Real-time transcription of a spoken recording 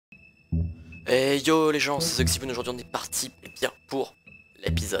Et yo les gens, c'est Zexibun. Aujourd'hui on est parti bien pour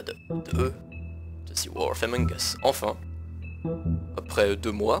l'épisode 2 de The War of Among Us. Enfin, après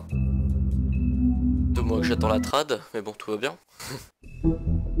 2 mois. 2 mois que j'attends la trad, mais bon tout va bien. C'est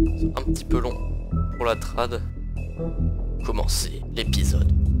un petit peu long pour la trad. Commencer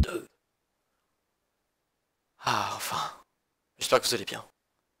l'épisode 2. Ah enfin, j'espère que vous allez bien.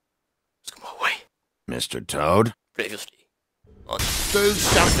 Parce que moi ouais. Mr. Toad? Previously. Do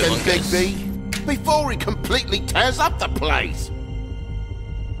something, Bigby, before he completely tears up the place!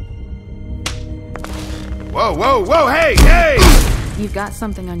 Whoa, whoa, whoa, hey, hey! You've got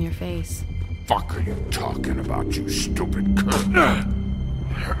something on your face. Fuck are you talking about, you stupid cunt?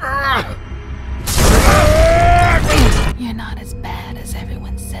 You're not as bad as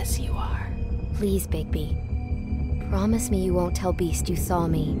everyone says you are. Please, Bigby. Promise me you won't tell Beast you saw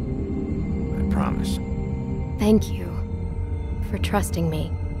me. I promise. Thank you for trusting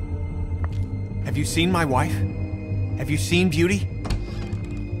me. Have you seen my wife? Have you seen Beauty?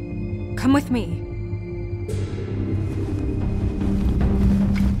 Come with me.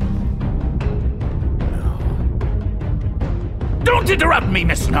 Don't interrupt me,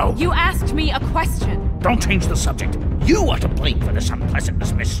 Miss Snow! You asked me a question. Don't change the subject. You are to blame for this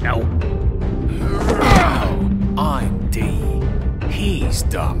unpleasantness, Miss Snow. I'm D. He's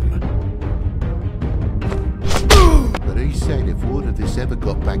dumb. But he said if word of this ever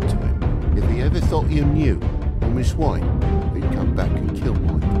got back to him, if he ever thought you knew, or Miss White, he'd come back and kill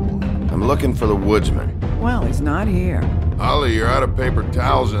my boy. I'm looking for the woodsman. Well, he's not here. Ollie, you're out of paper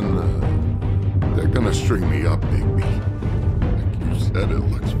towels and, they're gonna string me up, Bigby. Like you said, it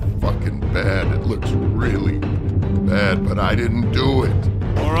looks fucking bad. It looks really bad, but I didn't do it.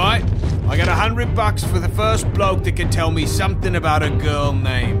 Alright, I got $100 for the first bloke that can tell me something about a girl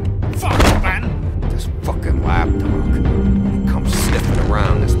named. Fuck, man! This fucking lapdog. He comes sniffing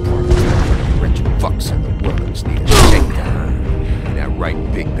around this part of town. Rich fucks in the woods need a shakedown. Ain't that right,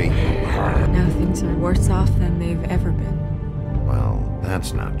 Bigby? Now things are worse off than they've ever been. Well,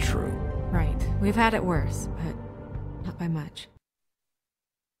 that's not true. Right. We've had it worse, but not by much.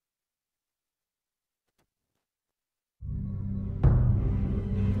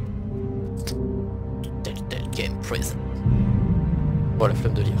 Telltale Game Prison. Bon, la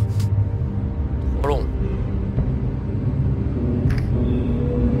flemme de lire. Trop long.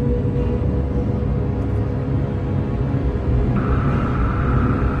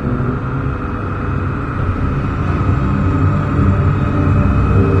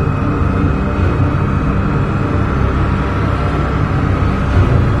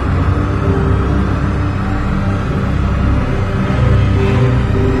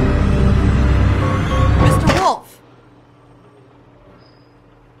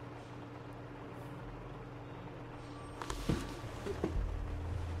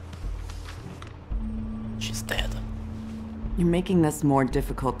 She's dead. You're making this more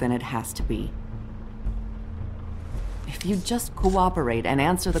difficult than it has to be. If you just cooperate and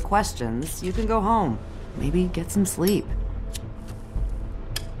answer the questions, you can go home. Maybe get some sleep.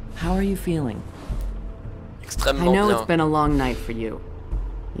 How are you feeling? Extrêmement I know bien. it's been a long night for you.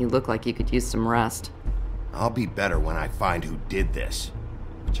 You look like you could use some rest. I'll be better when I find who did this,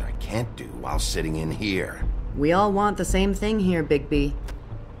 which I can't do while sitting in here. We all want the same thing here, Bigby.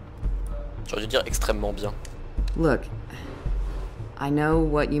 J'aurais dû dire extrêmement bien. Look, I know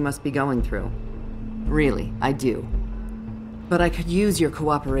what you must be going through. Really, I do. But I could use your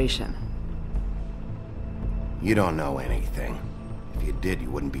cooperation. You don't know anything. If you did, you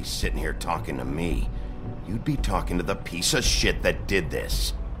wouldn't be sitting here talking to me. You'd be talking to the piece of shit that did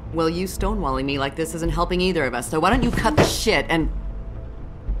this. Well, you stonewalling me like this isn't helping either of us, so why don't you cut the shit and...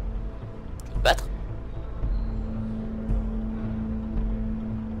 Tu veux te battre?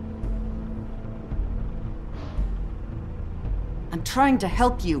 I'm trying to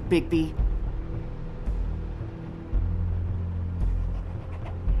help you, Bigby.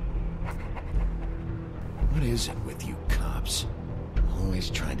 What is it with you cops? Always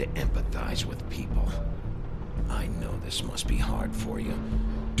trying to empathize with people. I know this must be hard for you.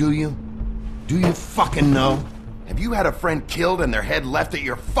 Do you? Do you fucking know? Have you had a friend killed and their head left at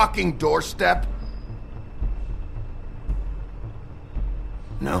your fucking doorstep?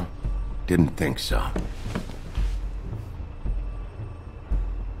 No? Didn't think so.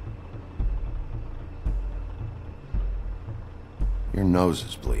 Your nose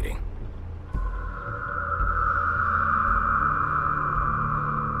is bleeding.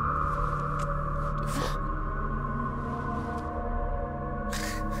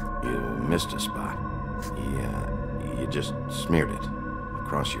 You missed a spot. You just smeared it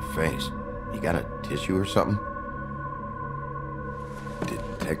across your face. You got a tissue or something?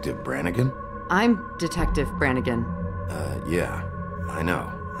 Detective Brannigan? I'm Detective Brannigan. Yeah, I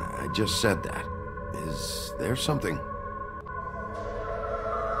know. I just said that. Is there something? Do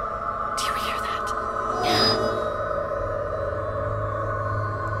you hear that?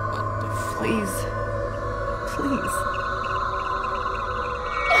 What the fuck? Please. Please.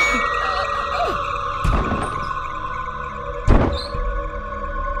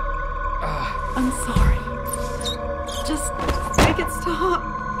 I'm sorry. Just make it stop,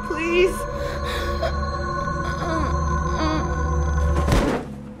 please.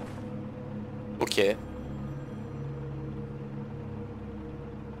 Ok.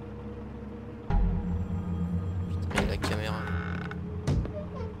 Putain, mais la caméra.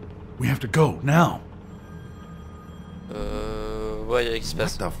 We have to go, now. Ouais, y'a qui se What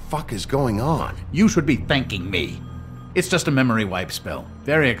passe. the fuck is going on? You should be thanking me. It's just a memory wipe spell.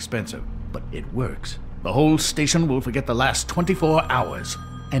 Very expensive, but it works. The whole station will forget the last 24 hours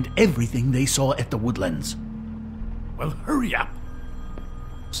and everything they saw at the Woodlands. Well, hurry up.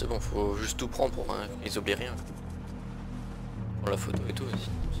 C'est bon, faut juste tout prendre pour qu'ils oublient rien. Pour la photo et tout,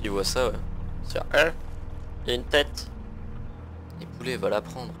 s'ils voient ça, ouais. C'est il y a une tête. Et poulet va la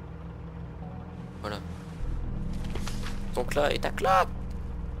prendre. Voilà. Donc là, et ta clope.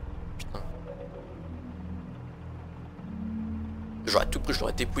 Putain. J'aurais tout pris, je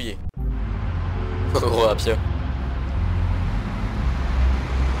l'aurais dépouillé. Oh, à pied.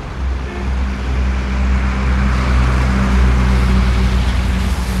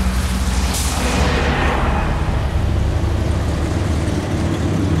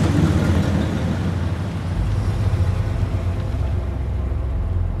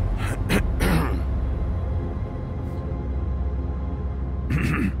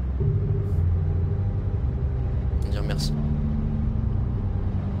 Dire merci.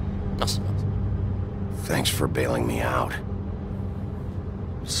 Merci, merci. Thanks for bailing me out.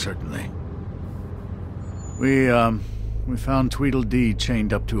 Certainly. We found Tweedledee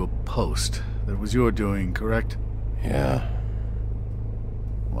chained up to a post. That was your doing, correct? Yeah.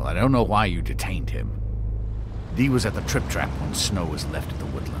 Well, I don't know why you detained him. Dee was at the Trip Trap when Snow was left at the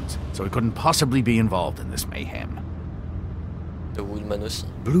Woodlands, so he couldn't possibly be involved in this mayhem. The Woodman aussi.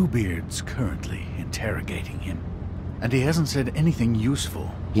 Bluebeard's currently interrogating him, and he hasn't said anything useful.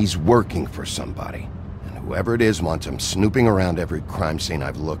 He's working for somebody, and whoever it is wants him snooping around every crime scene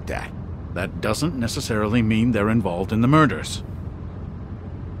I've looked at. That doesn't necessarily mean they're involved in the murders.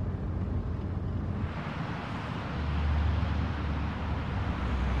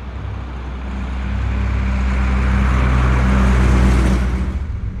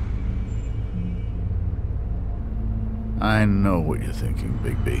 I know what you're thinking,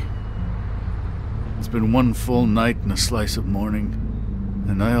 Bigby. It's been one full night and a slice of morning,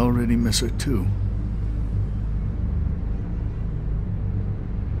 and I already miss her too.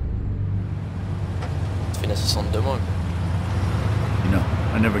 Tu fais une assistante de moi. You know,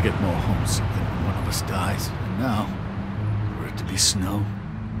 I never get more homesick than when one of us dies. And now, for it to be Snow,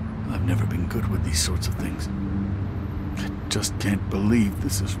 I've never been good with these sorts of things. I just can't believe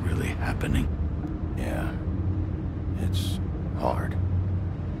this is really happening. Yeah. It's hard.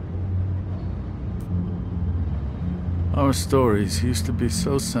 Our stories used to be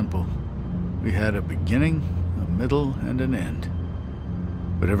so simple. We had a beginning, a middle, and an end.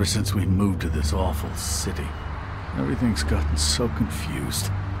 But ever since we moved to this awful city, everything's gotten so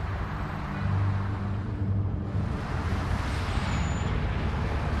confused.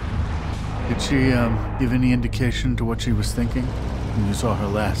 Did she, give any indication to what she was thinking? When you saw her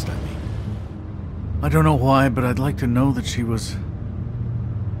last, I mean. I don't know why, but I'd like to know that she was,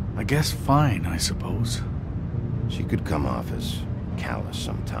 I guess, fine, I suppose. She could come off as callous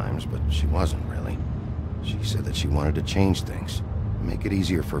sometimes, but she wasn't really. She said that she wanted to change things, make it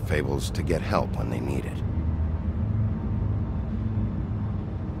easier for Fables to get help when they need it.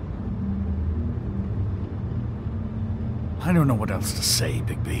 I don't know what else to say,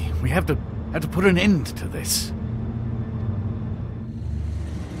 Bigby. We have to put an end to this.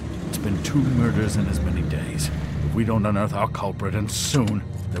 It's been 2 murders in as many days. If we don't unearth our culprit, and soon,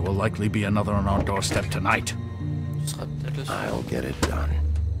 there will likely be another on our doorstep tonight. I'll get it done.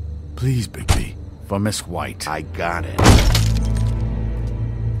 Please, Bigby. For Miss White. I got it.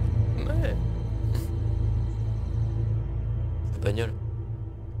 Ouais. Bagnole.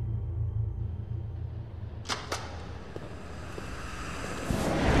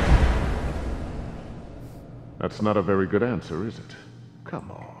 That's not a very good answer, is it? Come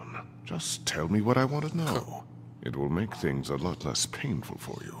on. Just tell me what I want to know. It will make things a lot less painful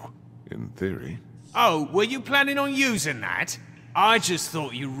for you. In theory. Oh, were you planning on using that? I just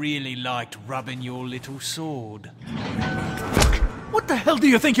thought you really liked rubbing your little sword. What the hell do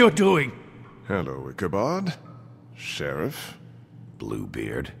you think you're doing? Hello, Ichabod. Sheriff.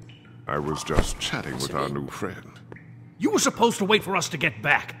 Bluebeard. I was just chatting with our new friend. You were supposed to wait for us to get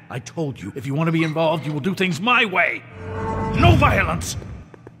back. I told you, if you want to be involved, you will do things my way. No violence!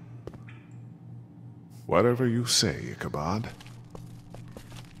 Whatever you say, Ichabod.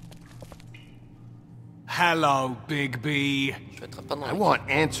 Hello, Big B. I want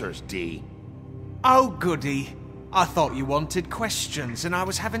answers, D. Oh, goody. I thought you wanted questions, and I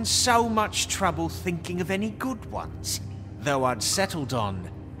was having so much trouble thinking of any good ones. Though I'd settled on,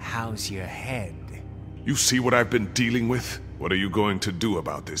 how's your head? You see what I've been dealing with? What are you going to do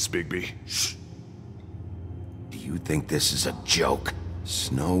about this, Bigby? Shh. Do you think this is a joke?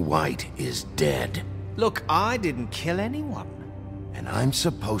 Snow White is dead. Look, I didn't kill anyone. And I'm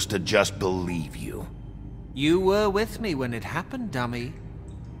supposed to just believe you. You were with me when it happened, dummy.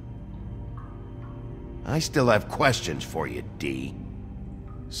 I still have questions for you, D.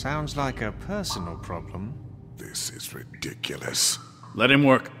 Sounds like a personal problem. This is ridiculous. Let him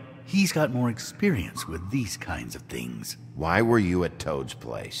work. He's got more experience with these kinds of things. Why were you at Toad's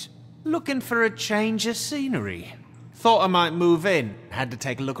place? Looking for a change of scenery. Thought I might move in. Had to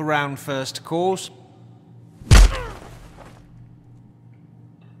take a look around first, of course.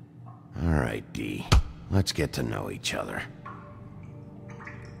 All right, D. Let's get to know each other.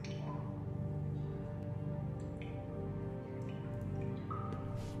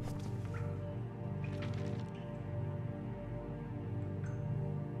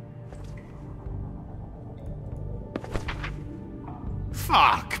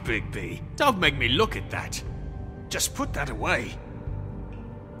 Fuck, Bigby. Don't make me look at that. Just put that away.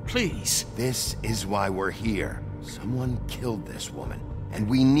 Please. This is why we're here. Someone killed this woman, and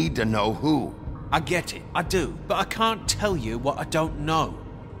we need to know who. I get it, I do, but I can't tell you what I don't know.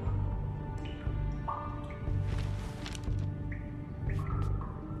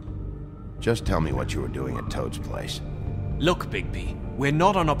 Just tell me what you were doing at Toad's place. Look, Bigby, we're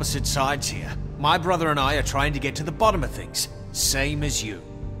not on opposite sides here. My brother and I are trying to get to the bottom of things. Same as you.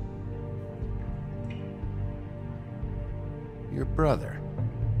 Your brother?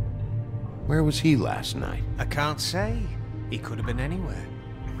 Where was he last night? I can't say. He could have been anywhere.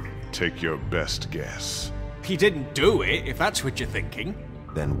 Take your best guess. He didn't do it, if that's what you're thinking.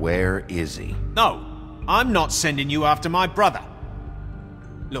 Then where is he? No, I'm not sending you after my brother.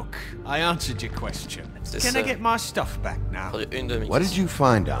 Look, I answered your question. Can I get my stuff back now? What did you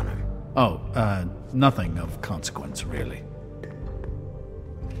find on him? Oh, nothing of consequence, really.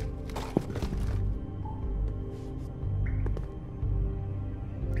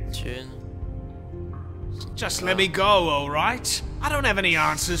 Just let me go, alright? I don't have any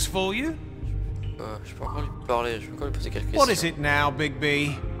answers for you. Je peux encore lui parler, je peux encore lui poser quelques questions. What is it now, Big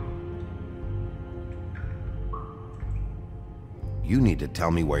B? You need to tell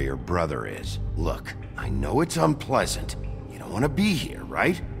me where your brother is. Look, I know it's unpleasant. You don't want to be here,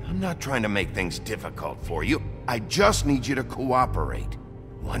 right? I'm not trying to make things difficult for you. I just need you to cooperate.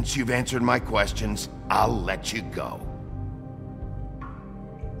 Once you've answered my questions, I'll let you go.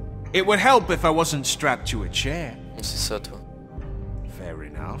 It would help if I wasn't strapped to a chair. C'est ça, toi. Fair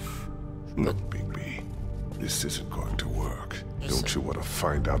enough. Look, Bigby, this isn't going to work. Don't you want to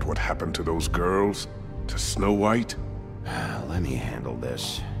find out what happened to those girls? To Snow White? Let me handle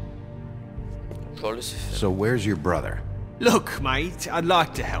this. Je vais le laisser faire. So where's your brother? Look, mate, I'd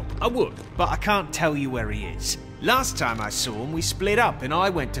like to help. I would, but I can't tell you where he is. Last time I saw him, we split up and I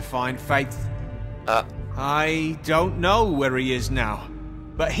went to find Faith. I don't know where he is now.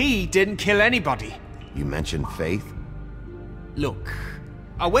 But he didn't kill anybody. You mentioned Faith? Look,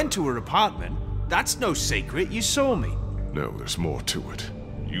 I went to her apartment. That's no secret, you saw me. No, there's more to it.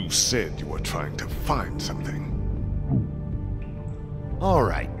 You said you were trying to find something. All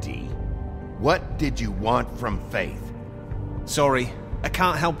right, D. What did you want from Faith? Sorry, I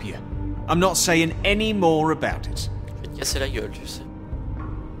can't help you. I'm not saying any more about it. Je vais te casser la gueule, tu sais.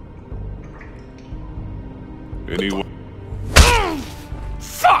 Anyone?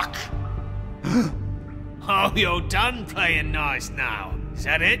 Fuck! Oh, you're done playing nice now. Is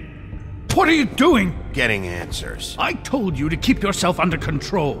that it? What are you doing? Getting answers. I told you to keep yourself under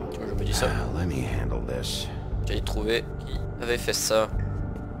control. Je me dis ça. Let me handle this. J'allais trouver qui avait fait ça.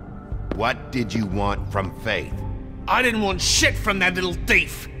 What did you want from Faith? I didn't want shit from that little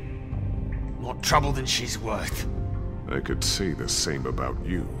thief. More trouble than she's worth. I could say the same about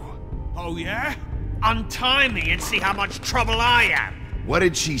you. Oh, yeah? Untie me and see how much trouble I am. What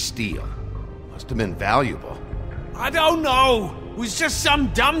did she steal? Must have been valuable. I don't know. It was just some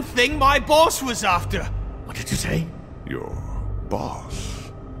dumb thing my boss was after. What did you say? Your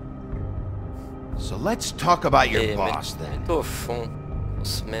boss. So let's talk about your Et boss then. mets-toi au fond.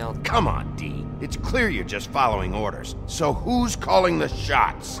 Merde. Come on, D. It's clear you're just following orders. So who's calling the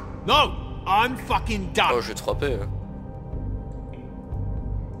shots? No, I'm fucking done. Oh, je vais te frapper.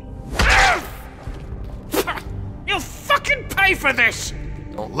 You'll fucking pay for this!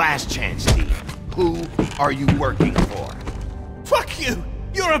 Non. Last chance, D. Who are you working for? Fuck you!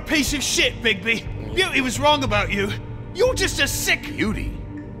 You're a piece of shit, Bigby. Beauty was wrong about you. You're just a sick... Beauty?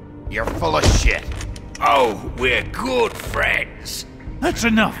 You're full of shit. Oh, we're good friends. That's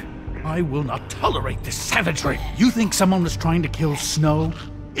enough. I will not tolerate this savagery. You think someone was trying to kill Snow?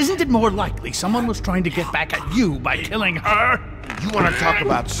 Isn't it more likely someone was trying to get back at you by killing her? You want to talk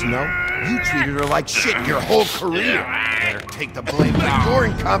about Snow? You treated her like shit your whole career. Better take the blame for your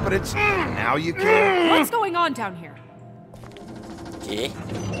incompetence. Now you can. What's going on down here? Ok.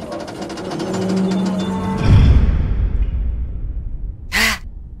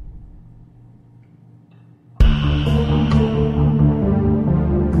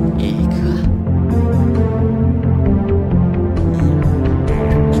 Et quoi?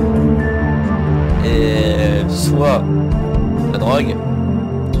 Et soit la drogue,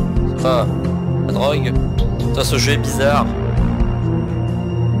 soit la drogue. Putain, ce jeu est bizarre.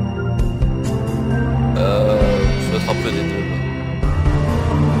 Ça doit être un peu des deux.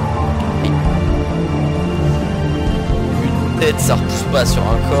 Une tête, ça repousse pas sur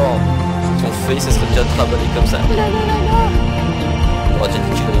un corps. Ton face, ça serait déjà travaillé comme ça. On aurait déjà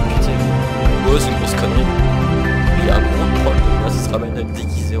dit qu'il avait buté. Oh, c'est une grosse connerie. Il y a un gros troll de moi, ça se ramène à être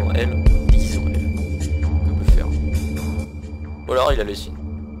déguisé en elle. Déguisé en elle. Que peut faire? Ou alors il hallucine.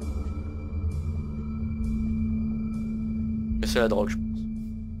 Mais c'est la drogue, je pense.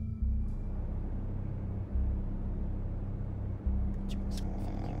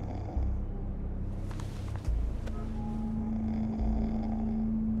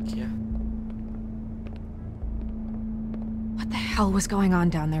 What the hell was going on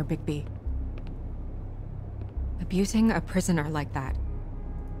down there, Bigby? Abusing a prisoner like that.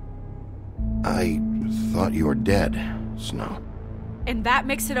 I thought you were dead, Snow. And that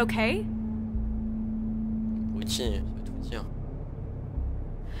makes it okay? Oui, ça veut tout dire.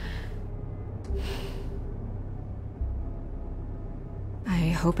 I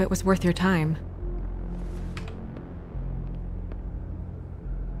hope it was worth your time.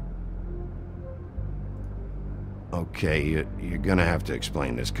 Okay, you're gonna have to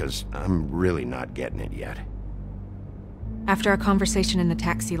explain this, because I'm really not getting it yet. After a conversation in the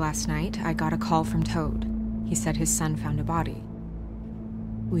taxi last night, I got a call from Toad. He said his son found a body.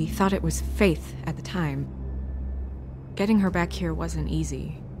 We thought it was Faith at the time. Getting her back here wasn't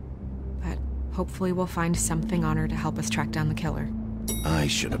easy, but hopefully we'll find something on her to help us track down the killer. I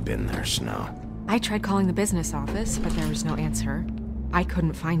should have been there, Snow. I tried calling the business office, but there was no answer. I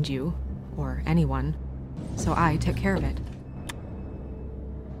couldn't find you, or anyone, so I took care of it.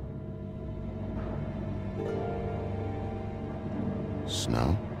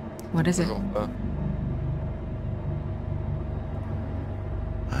 Snow? What is it? Toujours pas.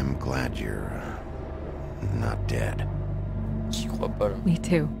 I'm glad you're not dead. J'y crois pas là. Me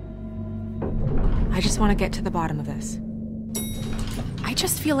too. I just want to get to the bottom of this. I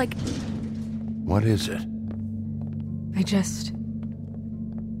just feel like... What is it?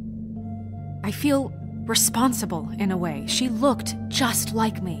 I feel responsible in a way. She looked just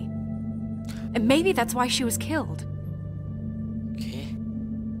like me. And maybe that's why she was killed. Ok.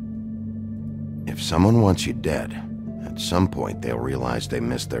 If someone wants you dead, at some point they'll realize they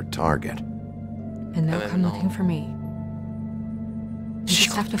missed their target. And they'll come no. looking for me. We J'y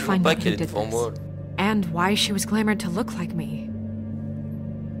just have to crois find pas out who qu'elle est did devant this. moi. And why she was glamored to look like me.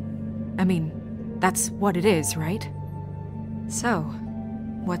 I mean, that's what it is, right? So,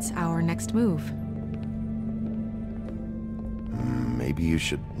 what's our next move? Maybe you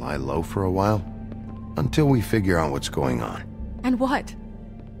should lie low for a while? Until we figure out what's going on. And what?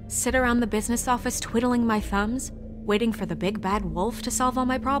 Sit around the business office twiddling my thumbs, waiting for the big bad wolf to solve all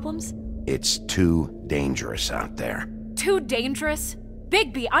my problems? It's too dangerous out there. Too dangerous?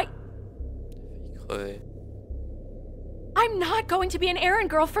 Bigby, Crever. I'm not going to be an errand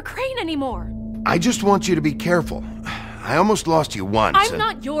girl for Crane anymore! I just want you to be careful. I almost lost you once. I'm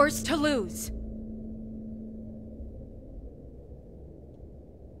not yours to lose!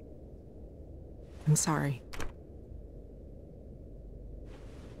 I'm sorry.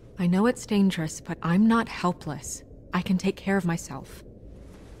 I know it's dangerous, but I'm not helpless. I can take care of myself.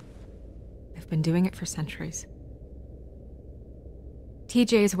 I've been doing it for centuries.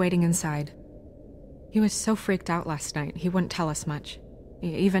 TJ is waiting inside. He was so freaked out last night, he wouldn't tell us much.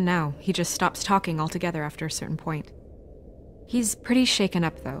 Even now, he just stops talking altogether after a certain point. He's pretty shaken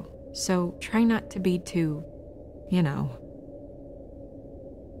up, though, so try not to be too, you know.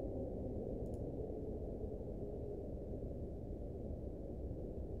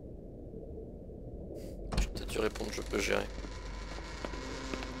 répondre, je peux gérer.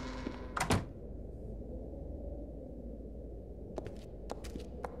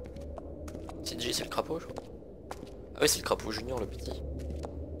 TJ, c'est le crapaud, je crois. Ah oui, c'est le crapaud junior, le petit.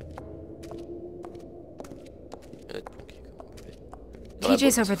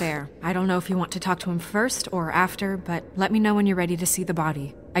 TJ's over there. I don't know if you want to talk to him first or after, but let me know when you're ready to see the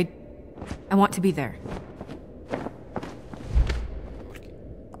body. I want to be there.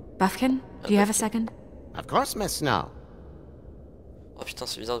 Buffkin, do you have a second? Of course, Miss Snow. Oh putain,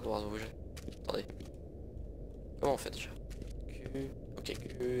 c'est bizarre de pouvoir se bouger. Attendez. Comment on fait déjà? Q... Ok,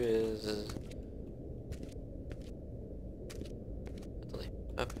 Q is... Attendez,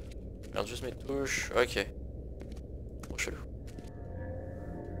 hop. Je regarde juste mes touches. Ok. Trop chelou.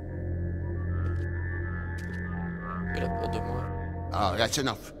 Il a peur de moi. Oh, that's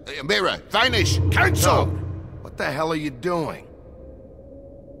enough. Mira, vanish! Cancel! What the hell are you doing?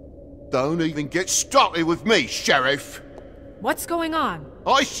 Don't even get started with me, Sheriff! What's going on?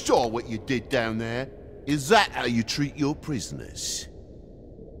 I saw what you did down there. Is that how you treat your prisoners?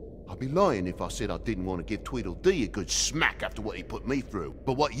 I'd be lying if I said I didn't want to give Tweedledee a good smack after what he put me through.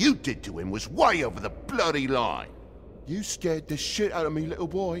 But what you did to him was way over the bloody line. You scared the shit out of me, little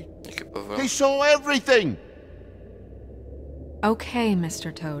boy. He saw everything! Okay,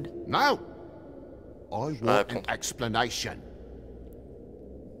 Mr. Toad. No! I want an explanation.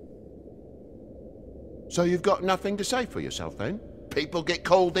 So you've got nothing to say for yourself, then? People get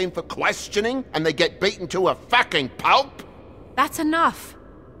called in for questioning, and they get beaten to a fucking pulp? That's enough!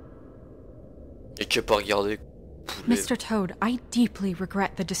 Et tu peux regarder. Mr. Toad, I deeply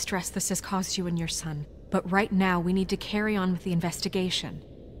regret the distress this has caused you and your son. But right now, we need to carry on with the investigation.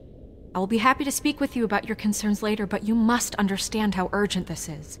 I will be happy to speak with you about your concerns later, but you must understand how urgent this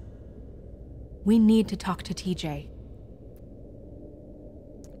is. We need to talk to TJ.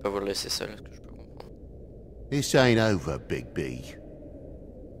 Pas vous le laisser seul, est-ce que je peux comprendre? This ain't over, Big B.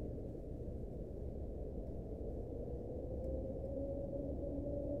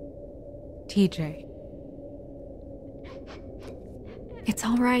 TJ. It's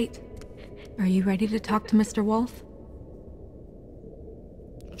all right. Are you ready to talk to Mr. Wolf?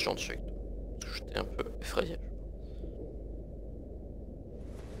 Je chante avec toi. J'étais un peu effrayé.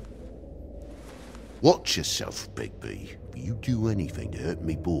 Watch yourself, Big B. You do anything to hurt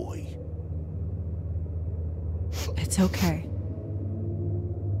me boy. It's okay.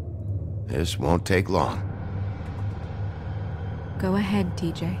 This won't take long. Go ahead,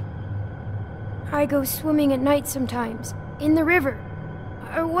 TJ. I go swimming at night sometimes, in the river.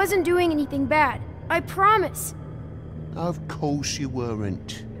 I wasn't doing anything bad, I promise. Of course you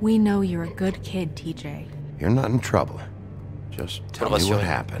weren't. We know you're a good kid, TJ. You're not in trouble. Just tell me what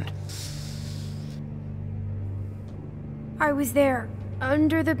happened. I was there,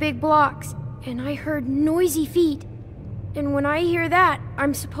 under the big blocks, and I heard noisy feet. And when I hear that,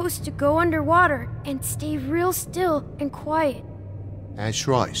 I'm supposed to go underwater and stay real still and quiet. That's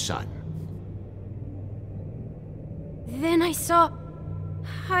right, son. Then I saw...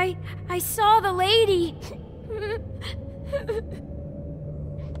 I saw the lady.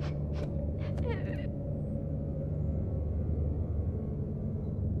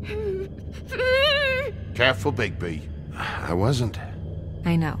 Careful, Big B. I wasn't.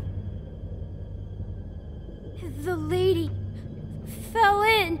 I know. The lady fell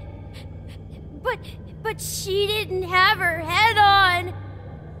in. But she didn't have her head on.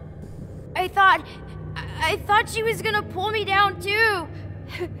 I thought she was gonna pull me down too.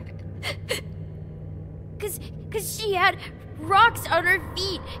 Cause she had rocks on her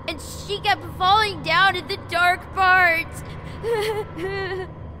feet and she kept falling down in the dark parts.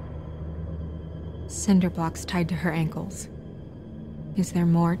 Cinder blocks tied to her ankles. Is there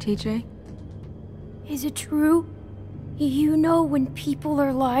more, TJ? Is it true? You know when people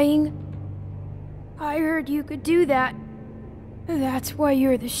are lying? I heard you could do that. That's why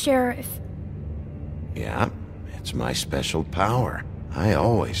you're the sheriff. Yeah, it's my special power. I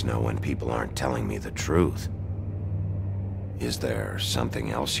always know when people aren't telling me the truth. Is there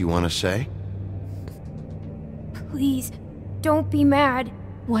something else you want to say? Please, don't be mad.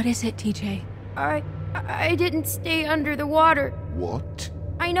 What is it, TJ? I didn't stay under the water. What?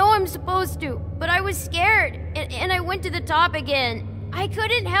 I know I'm supposed to, but I was scared, and I went to the top again. I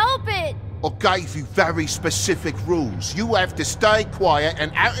couldn't help it. I gave you very specific rules. You have to stay quiet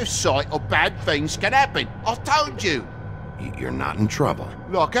and out of sight or bad things can happen. I told you. You're not in trouble.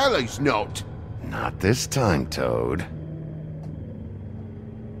 Like Ellie's not. Not this time, Toad.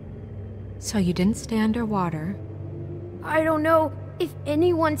 So you didn't stay underwater? I don't know if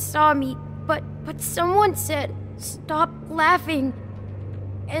anyone saw me, but someone said, "Stop laughing."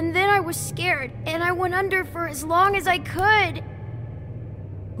 and then I was scared, and I went under for as long as I could.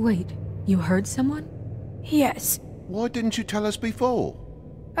 Wait, you heard someone? Yes. Why didn't you tell us before?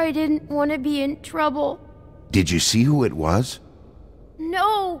 I didn't want to be in trouble. Did you see who it was?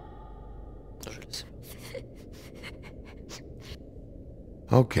 No.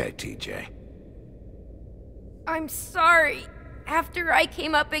 Okay, TJ. I'm sorry. After I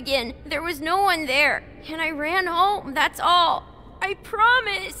came up again, there was no one there, and I ran home, that's all. I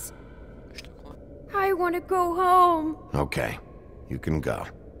promise. I want to go home. Okay, you can go.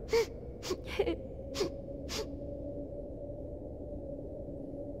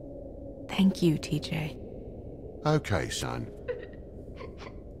 Thank you, TJ. Okay, son.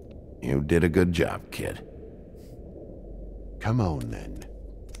 You did a good job, kid. Come on, then.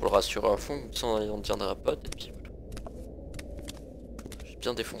 Pour le rassurer à fond, ça on ne deviendra pas, et puis voilà. J'ai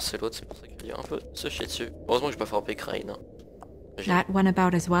bien défoncé l'autre, c'est pour ça qu'il y a un peu se chier dessus. Heureusement que j'ai pas frappé Crane. Hein. That went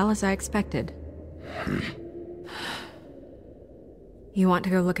about as well as I expected. You want to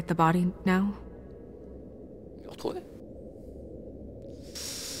go look at the body now? Le retrouver?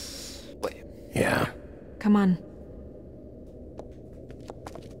 Ouais. Yeah. Come on.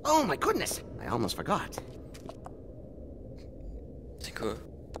 Oh my goodness, I almost forgot. C'est quoi?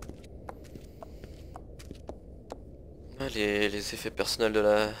 Ah, les effets personnels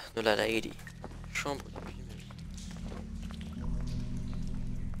de la lady. Chambre depuis.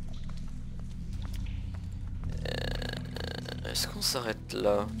 Est-ce qu'on s'arrête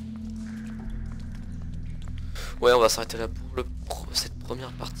là? Ouais, on va s'arrêter là pour cette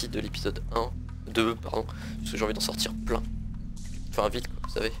première partie de l'épisode 2, pardon, parce que j'ai envie d'en sortir plein. Enfin vite, quoi, vous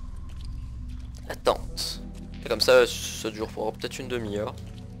savez. L'attente. Et comme ça dure pour peut-être une demi-heure.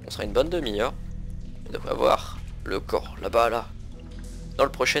 On sera une bonne demi-heure. On devrait avoir le corps là-bas, là. Dans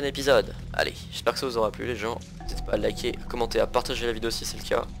le prochain épisode. Allez, j'espère que ça vous aura plu les gens. N'hésitez pas à liker, à commenter, à partager la vidéo si c'est le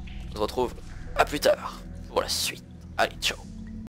cas. On se retrouve à plus tard pour la suite. Allez, ciao.